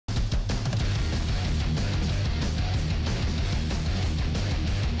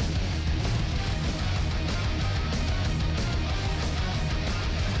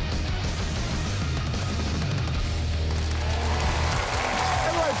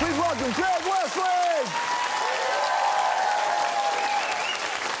welcome Greg Westlake!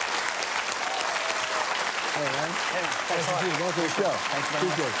 Hey, man. Hey, thanks a lot. Welcome to the show. Thanks very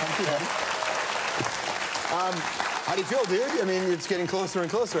much. Thank you, buddy. How do you feel, dude? I mean, it's getting closer and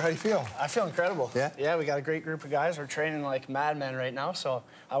closer. How do you feel? I feel incredible. Yeah? Yeah, we got a great group of guys. We're training like madmen right now, so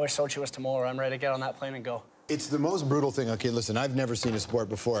I wish Sochi was tomorrow. I'm ready to get on that plane and go. It's the most brutal thing. Okay, listen, I've never seen a sport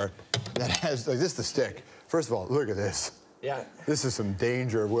before that has, like, this is the stick. First of all, look at this. Yeah. This is some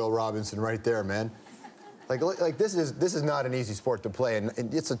danger of Will Robinson right there, man. Like this is not an easy sport to play, and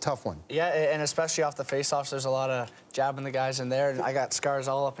it's a tough one. Yeah, and especially off the face-offs, there's a lot of jabbing the guys in there, and I got scars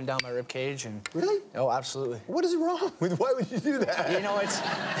all up and down my rib cage. And really? Oh, absolutely. What is wrong with? Why would you do that? You know, it's.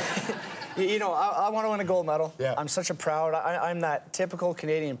 You know, I want to win a gold medal. Yeah. I'm such a proud. I'm that typical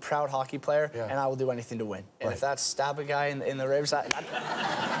Canadian proud hockey player, yeah. And I will do anything to win. And right. if that's stab a guy in the ribs,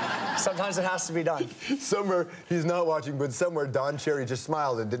 sometimes it has to be done. Somewhere, he's not watching, but somewhere Don Cherry just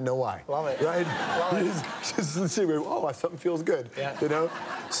smiled and didn't know why. Love it. Right? Love it. Just oh, something feels good. Yeah. You know?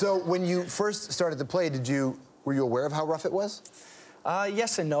 So when you first started to play, were you aware of how rough it was?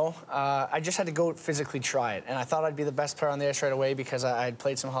 Yes and no. I just had to go physically try it. And I thought I'd be the best player on the ice right away because I had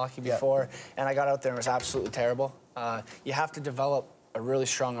played some hockey before. Yeah. And I got out there and it was absolutely terrible. You have to develop a really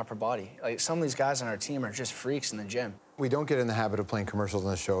strong upper body. Like, some of these guys on our team are just freaks in the gym. We don't get in the habit of playing commercials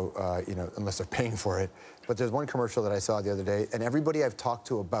on the show, you know, unless they're paying for it. But there's one commercial that I saw the other day, and everybody I've talked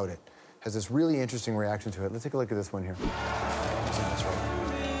to about it has this really interesting reaction to it. Let's take a look at this one here. That's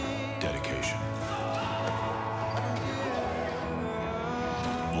right. Dedication.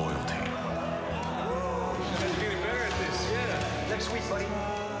 Loyalty. I'm getting better at this, yeah. Next week, buddy.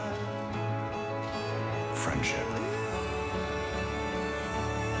 Friendship.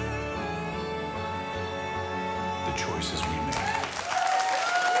 The choices we make.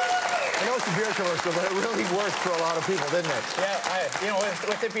 I know it's a beer commercial, but it really worked for a lot of people, didn't it? Yeah, you know,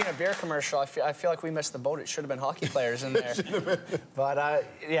 with it being a beer commercial, I feel like we missed the boat. It should have been hockey players in there. But,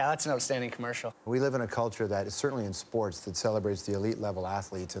 yeah, that's an outstanding commercial. We live in a culture that is certainly in sports that celebrates the elite level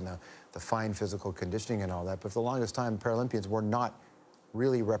athletes and the fine physical conditioning and all that. But for the longest time, Paralympians were not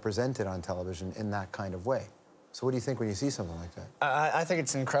really represented on television in that kind of way. So what do you think when you see something like that? I think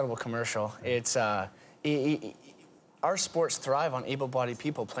it's an incredible commercial. It's, our sports thrive on able-bodied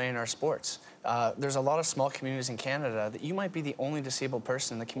people playing our sports. There's a lot of small communities in Canada that you might be the only disabled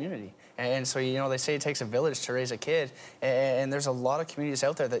person in the community. And so, you know, they say it takes a village to raise a kid. And there's a lot of communities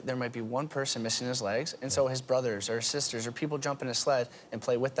out there that there might be one person missing his legs. And so his brothers or his sisters or people jump in a sled and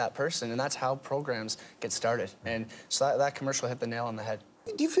play with that person. And that's how programs get started. And so that commercial hit the nail on the head.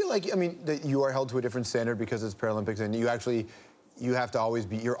 Do you feel like, I mean, that you are held to a different standard because it's Paralympics and you have to always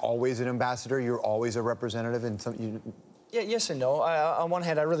be, you're always an ambassador, you're always a representative in some... Yeah, yes and no. On one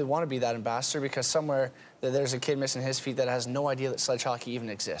hand, I really want to be that ambassador because somewhere there's a kid missing his feet that has no idea that sledge hockey even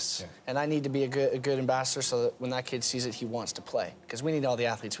exists. Yeah. And I need to be a good ambassador so that when that kid sees it, he wants to play. Because we need all the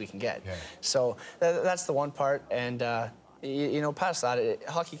athletes we can get. Yeah. So that's the one part. And, you know, past that,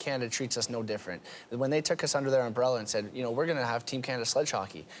 Hockey Canada treats us no different. When they took us under their umbrella and said, you know, we're going to have Team Canada Sledge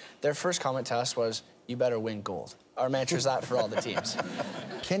Hockey, their first comment to us was, you better win gold. Our mantra's that for all the teams.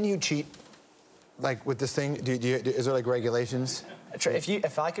 Can you cheat? Like, with this thing, is there, like, regulations?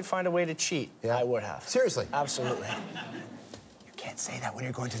 If I could find a way to cheat, yeah. I would have. Seriously? Absolutely. You can't say that when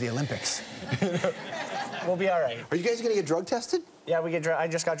you're going to the Olympics. We'll be all right. Are you guys going to get drug tested? Yeah, I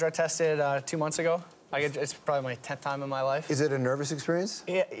just got drug tested 2 months ago. It's probably my 10th time in my life. Is it a nervous experience?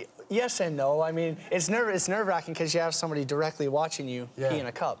 Yeah, yes and no. I mean, it's nerve-wracking because you have somebody directly watching you pee in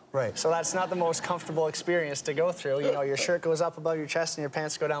a cup. Right. So that's not the most comfortable experience to go through. You know, your shirt goes up above your chest and your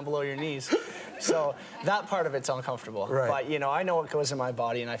pants go down below your knees. So that part of it's uncomfortable. Right. But, you know, I know what goes in my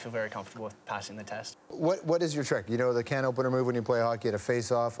body and I feel very comfortable with passing the test. What is your trick? You know the can opener move when you play hockey at a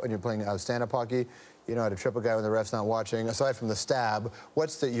face-off, when you're playing stand-up hockey? You know how to trip a guy when the ref's not watching. Aside from the stab,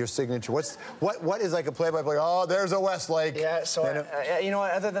 what's your signature? What is like a play-by-play? Oh, there's a Westlake. Yeah. So you know,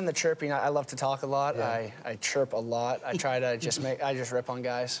 other than the chirping, I love to talk a lot. Yeah. I chirp a lot. I try to I just rip on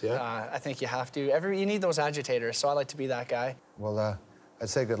guys. Yeah. I think you have to. You need those agitators. So I like to be that guy. Well, I'd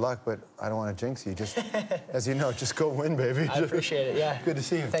say good luck, but I don't want to jinx you. Just, as you know, just go win, baby. I appreciate it. Yeah. Good to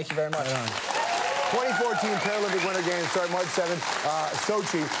see you. Thank you very much. 2014 Paralympic Winter Games start March 7th,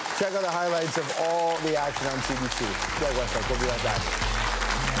 Sochi. Check out the highlights of all the action on CBC. Greg Westlake, we'll be right back.